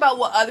don't think about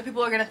what other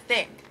people are gonna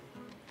think.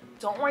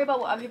 Don't worry about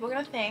what other people are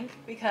gonna think,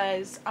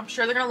 because I'm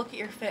sure they're gonna look at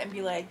your fit and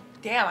be like,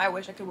 damn, I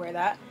wish I could wear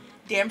that.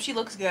 Damn, she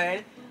looks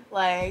good.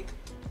 Like,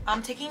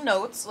 I'm taking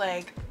notes.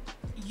 Like,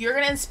 you're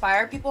gonna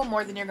inspire people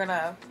more than you're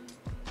gonna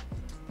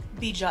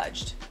be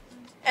judged.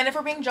 And if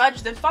we're being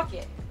judged, then fuck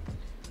it.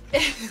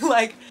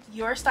 Like,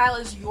 your style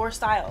is your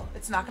style.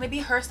 It's not gonna be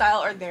her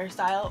style or their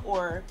style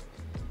or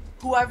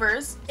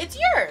whoever's. It's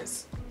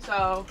yours.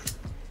 So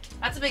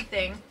that's a big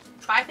thing.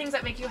 Buy things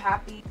that make you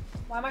happy.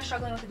 Why am I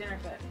struggling with a dinner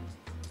fit?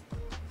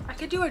 I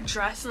could do a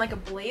dress and like a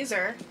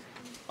blazer.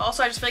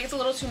 Also, I just feel like it's a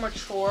little too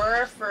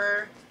mature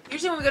for,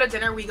 usually when we go to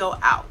dinner, we go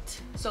out.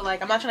 So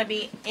like, I'm not trying to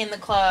be in the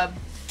club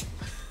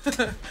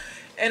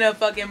in a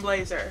fucking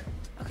blazer.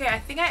 Okay, I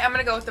think I am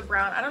gonna go with the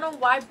brown. I don't know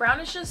why,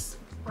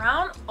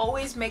 brown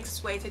always makes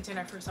its way to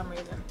dinner for some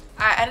reason.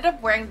 I ended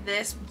up wearing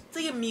this, it's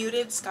like a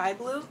muted sky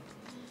blue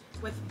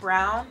with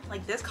brown.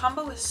 Like, this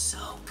combo is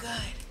so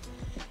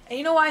good. And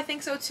you know why I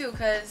think so too?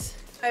 Because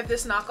I have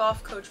this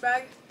knockoff Coach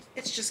bag.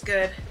 It's just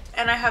good.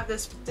 And I have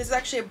this is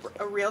actually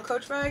a real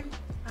Coach bag.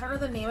 I don't know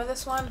the name of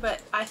this one,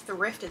 but I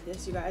thrifted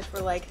this, you guys, for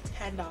like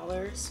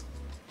 $10.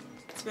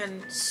 It's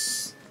been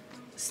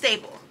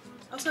stable.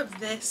 I also have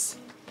this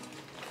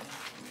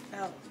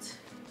belt.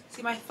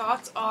 See, my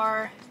thoughts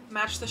are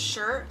match the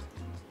shirt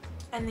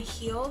and the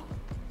heel.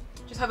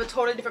 Just have a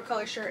totally different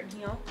color shirt and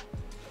heel.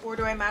 Or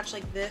do I match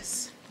like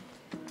this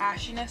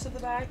ashiness of the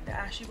bag, the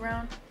ashy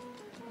brown?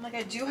 I'm like,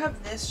 I do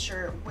have this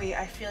shirt. Wait,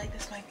 I feel like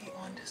this might be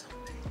onto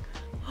something.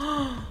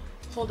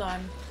 Hold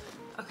on.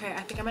 Okay,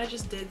 I think I might have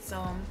just did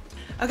some.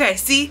 Okay,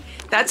 see,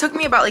 that took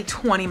me about like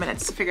 20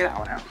 minutes to figure that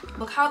one out.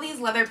 Look how these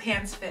leather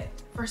pants fit.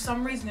 For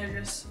some reason, they're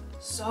just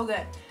so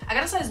good. I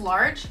got a size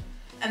large,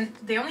 and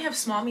they only have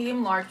small,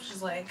 medium, large, which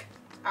is like,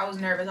 I was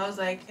nervous. I was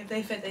like, if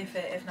they fit, they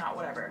fit. If not,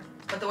 whatever.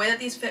 But the way that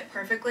these fit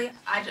perfectly,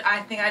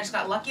 I think I just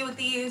got lucky with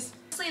these.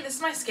 Honestly, this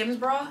is my Skims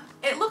bra.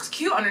 It looks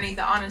cute underneath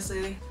it,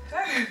 honestly.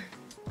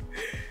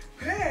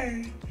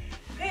 Hey.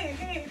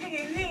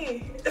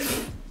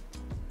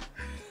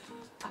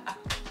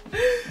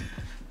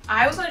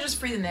 I was gonna just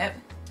free the knit.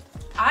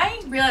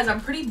 I realize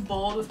I'm pretty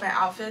bold with my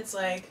outfits.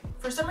 Like,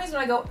 for some reason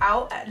when I go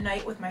out at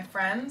night with my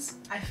friends,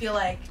 I feel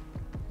like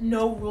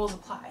no rules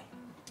apply.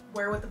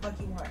 Wear what the fuck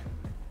you want.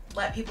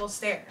 Let people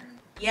stare.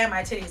 Yeah,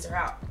 my titties are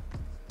out.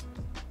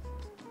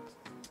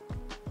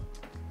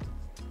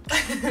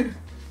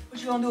 What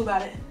you gonna do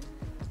about it?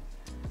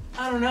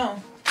 I don't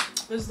know.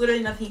 There's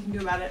literally nothing you can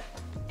do about it.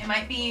 It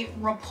might be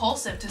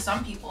repulsive to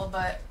some people,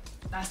 but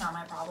that's not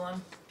my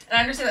problem. And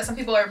I understand that some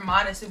people are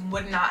modest and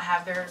would not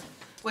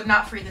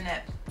free the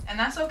knit. And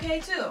that's okay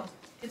too.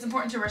 It's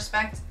important to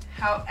respect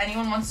how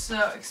anyone wants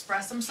to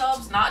express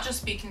themselves, not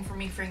just speaking for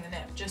me freeing the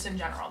knit, just in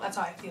general. That's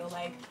how I feel.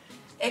 Like,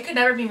 it could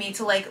never be me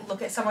to like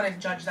look at someone and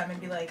judge them and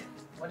be like,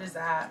 what is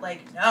that?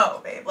 Like,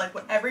 no, babe. Like,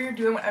 whatever you're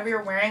doing, whatever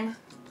you're wearing,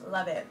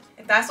 love it.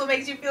 If that's what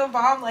makes you feel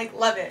bomb, like,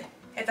 love it.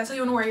 If that's how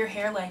you want to wear your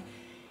hair, like,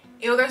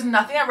 ew, there's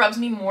nothing that rubs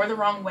me more the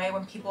wrong way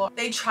when people,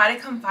 they try to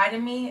confide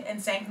in me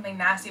and saying something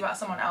nasty about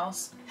someone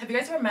else. Have you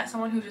guys ever met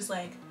someone who just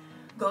like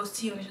goes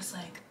to you and is just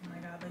like, oh my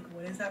god, like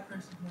what is that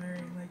person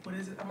wearing? Like what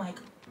is it? I'm like,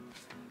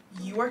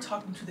 you are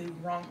talking to the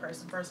wrong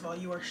person. First of all,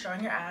 you are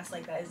showing your ass,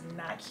 like that is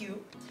not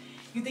cute.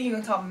 You think you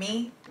can tell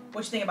me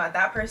what you think about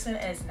that person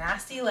and it's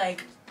nasty?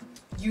 Like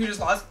you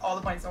just lost all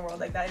the points in the world.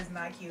 Like that is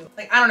not cute.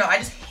 Like I don't know, I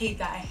just hate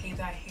that. I hate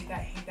that, I hate that,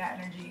 I hate that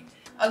energy.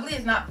 Ugly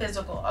is not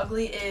physical.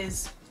 Ugly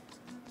is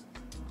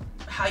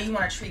how you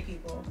want to treat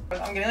people.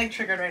 I'm getting like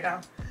triggered right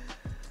now.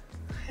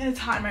 And it's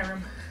hot in my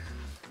room.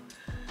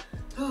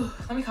 Ooh,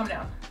 let me calm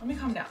down. Let me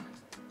calm down.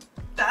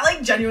 That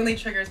like genuinely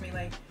triggers me.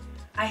 Like,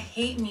 I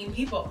hate mean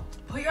people.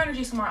 Put your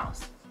energy somewhere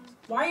else.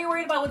 Why are you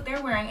worried about what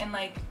they're wearing and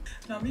like,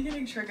 not me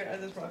getting triggered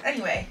at this vlog.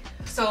 Anyway,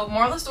 so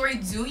moral of the story,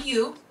 do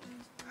you.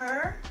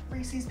 Her,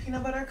 Reese's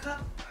peanut butter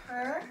cup,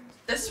 her.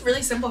 This is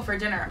really simple for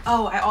dinner.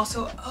 Oh,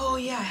 oh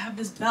yeah, I have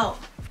this belt.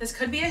 This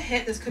could be a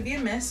hit, this could be a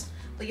miss.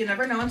 But you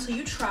never know until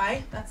you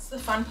try. That's the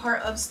fun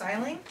part of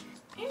styling.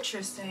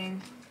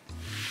 Interesting.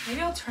 Maybe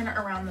I'll turn it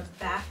around the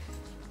back,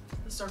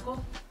 the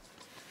circle.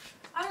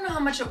 I don't know how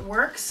much it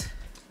works.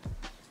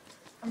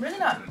 I'm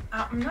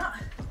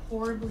not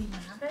horribly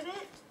mad at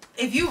it.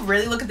 If you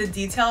really look at the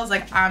details,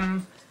 like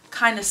I'm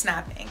kind of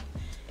snapping.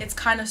 It's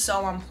kind of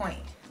so on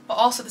point. But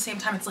also at the same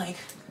time, it's like,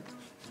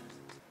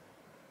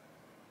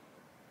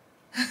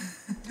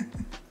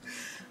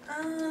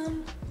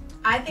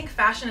 I think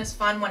fashion is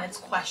fun when it's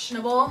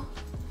questionable.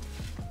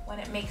 When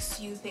it makes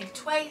you think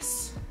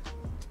twice.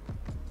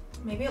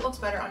 Maybe it looks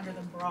better under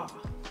the bra.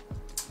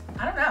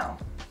 I don't know.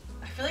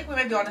 I feel like we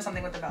might be onto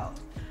something with the belt.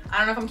 I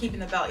don't know if I'm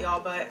keeping the belt, y'all,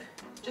 but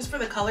just for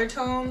the color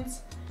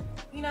tones,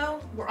 you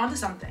know, we're onto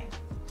something.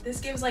 This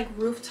gives like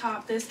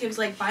rooftop, this gives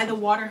like by the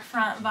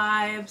waterfront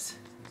vibes.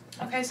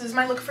 Okay, so this is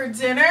my look for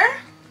dinner.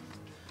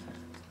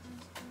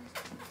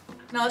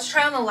 Now let's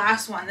try on the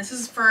last one. This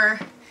is for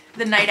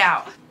the night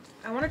out.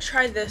 I want to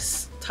try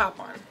this top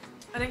on.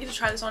 I didn't get to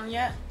try this on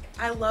yet.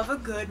 I love a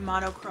good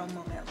monochrome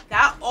moment.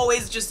 That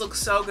always just looks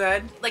so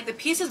good. Like the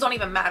pieces don't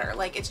even matter.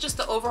 Like it's just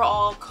the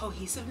overall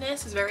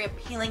cohesiveness is very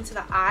appealing to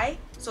the eye.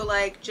 So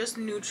like just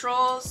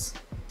neutrals.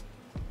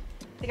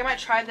 I think I might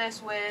try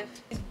this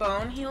with these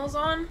bone heels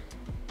on.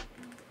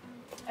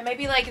 And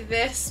maybe like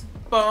this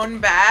bone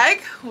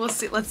bag. We'll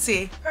see, let's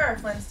see. Her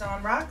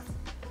Flintstone rocks.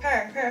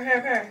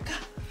 Her.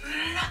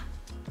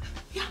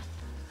 Yeah.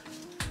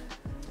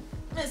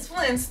 Miss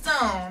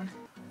Flintstone.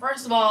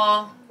 First of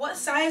all, what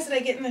size did I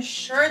get in this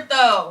shirt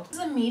though? This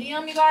is a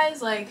medium, you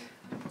guys. Like,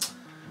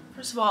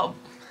 first of all,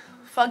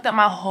 fucked up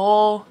my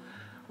whole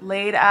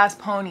laid ass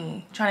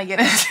pony trying to get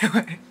into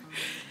it.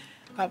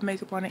 Got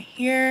makeup on it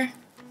here.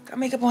 Got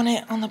makeup on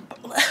it on the,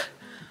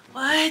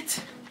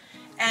 what?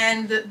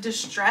 And the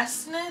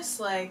distressedness,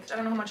 like, I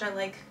don't know how much I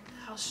like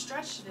how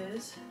stretched it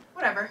is.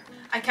 Whatever.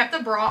 I kept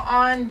the bra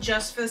on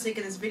just for the sake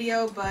of this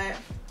video, but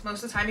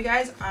most of the time, you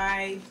guys,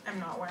 I am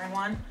not wearing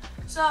one.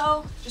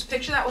 So just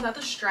picture that without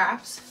the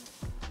straps.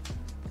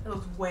 It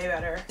looks way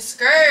better. The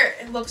skirt,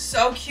 it looks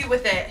so cute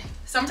with it.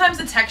 Sometimes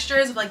the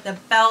textures of like the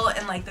belt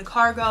and like the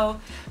cargo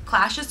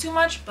clashes too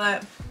much,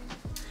 but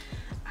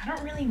I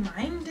don't really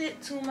mind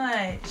it too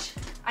much.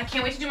 I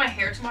can't wait to do my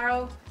hair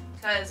tomorrow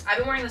because I've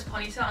been wearing this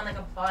ponytail on like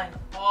a bun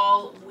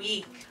all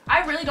week.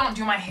 I really don't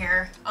do my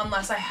hair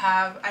unless I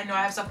know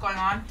I have stuff going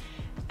on.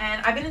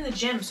 And I've been in the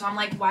gym, so I'm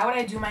like, why would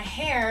I do my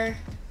hair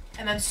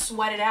and then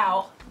sweat it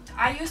out?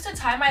 I used to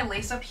tie my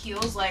lace-up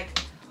heels like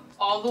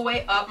all the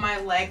way up my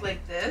leg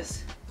like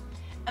this.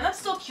 And that's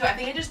still cute. I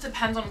think it just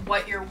depends on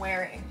what you're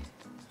wearing.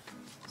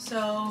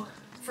 So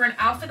for an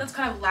outfit that's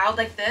kind of loud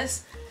like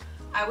this,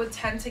 I would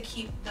tend to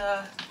keep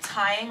the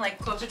tying like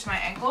closer to my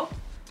ankle.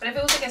 But if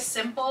it was like a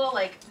simple,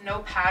 like no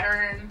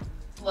pattern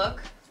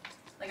look,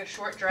 like a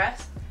short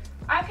dress,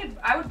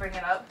 I would bring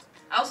it up.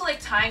 I also like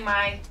tying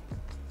my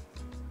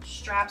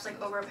straps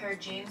like over a pair of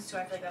jeans too.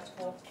 I feel like that's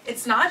cool.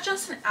 It's not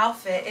just an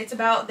outfit, it's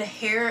about the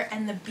hair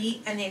and the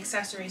beat and the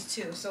accessories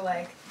too. So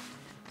like,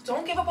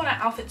 don't give up on an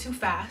outfit too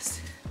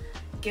fast.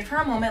 Give her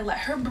a moment, let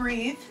her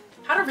breathe.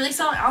 How to really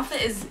sell an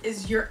outfit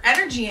is your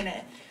energy in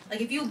it.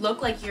 Like if you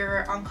look like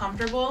you're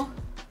uncomfortable,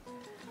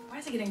 why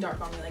is it getting dark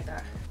on me like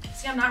that?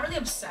 See, I'm not really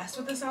obsessed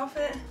with this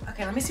outfit.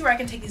 Okay, let me see where I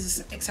can take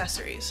these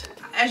accessories.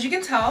 As you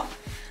can tell,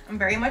 I'm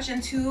very much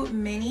into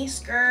mini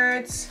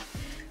skirts,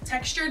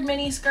 textured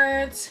mini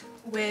skirts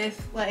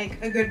with like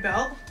a good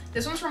belt.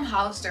 This one's from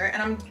Hollister,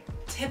 and I'm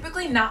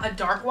typically not a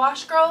dark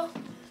wash girl,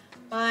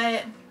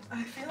 but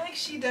I feel like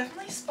she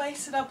definitely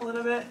spiced it up a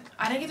little bit.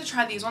 I didn't get to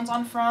try these ones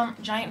on from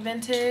Giant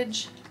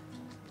Vintage.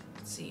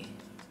 Let's see.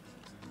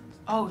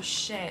 Oh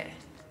shit.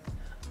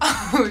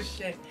 Oh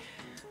shit.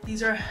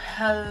 These are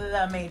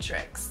hella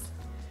Matrix.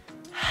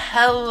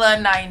 Hella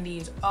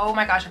 90s. Oh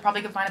my gosh, I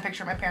probably could find a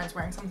picture of my parents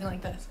wearing something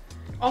like this.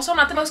 Also, I'm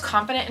not the most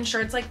confident in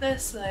shirts like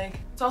this. Like,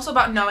 it's also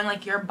about knowing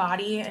like your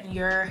body and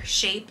your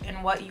shape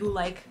and what you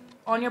like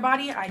on your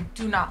body. I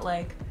do not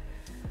like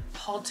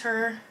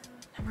halter.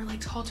 Never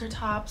liked halter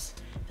tops.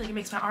 I feel like it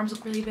makes my arms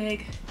look really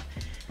big.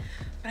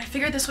 And I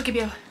figured this could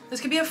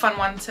be a fun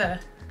one to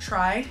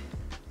try.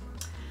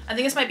 I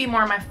think this might be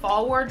more my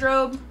fall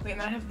wardrobe. Wait,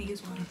 and then I have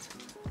these ones.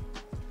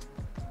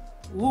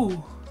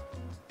 Ooh,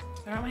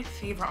 they're not my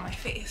favorite on my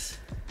face.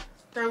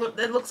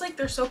 It looks like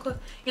they're so close.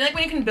 You know, like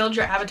when you can build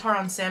your avatar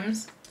on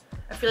Sims?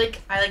 I feel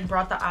like I like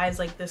brought the eyes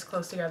like this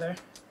close together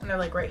and they're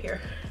like right here.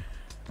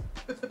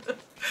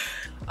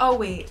 Oh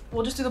wait,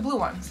 we'll just do the blue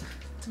ones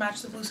to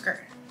match the blue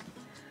skirt.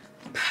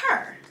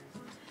 Purr.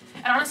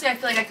 And honestly, I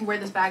feel like I can wear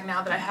this bag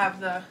now that I have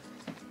the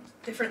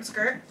different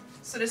skirt.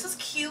 So this is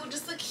cute,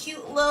 just a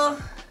cute little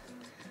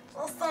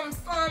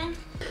something.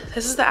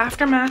 This is the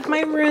aftermath of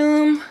my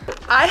room.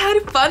 I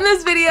had fun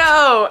this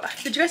video.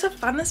 Did you guys have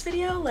fun this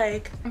video?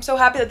 Like, I'm so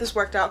happy that this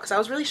worked out because I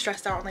was really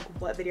stressed out on like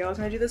what video I was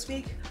gonna do this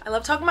week. I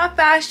love talking about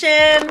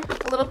fashion.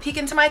 A little peek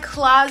into my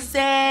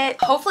closet.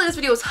 Hopefully this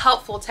video was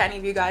helpful to any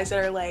of you guys that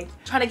are like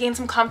trying to gain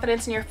some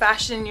confidence in your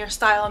fashion and your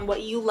style and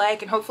what you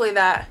like, and hopefully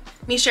that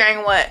me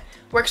sharing what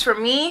works for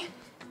me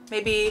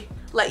maybe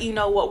let you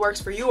know what works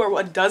for you or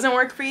what doesn't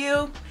work for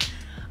you.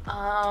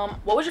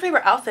 What was your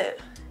favorite outfit?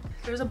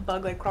 There's a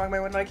bug like crawling my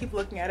window. I keep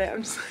looking at it.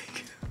 I'm just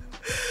like,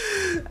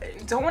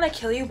 I don't want to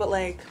kill you, but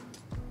like,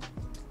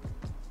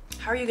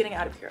 how are you getting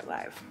out of here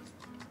alive?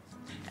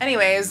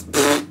 Anyways,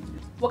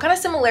 what kind of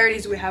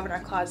similarities do we have in our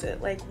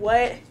closet? Like,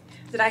 what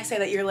did I say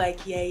that you're like,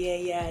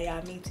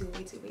 yeah, me too.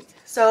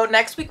 So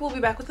next week we'll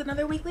be back with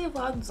another weekly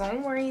vlog.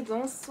 Don't worry,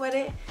 don't sweat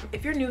it.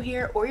 If you're new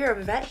here or you're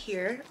a vet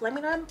here, let me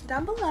know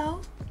down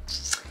below.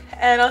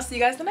 And I'll see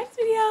you guys in the next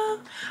video.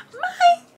 Bye.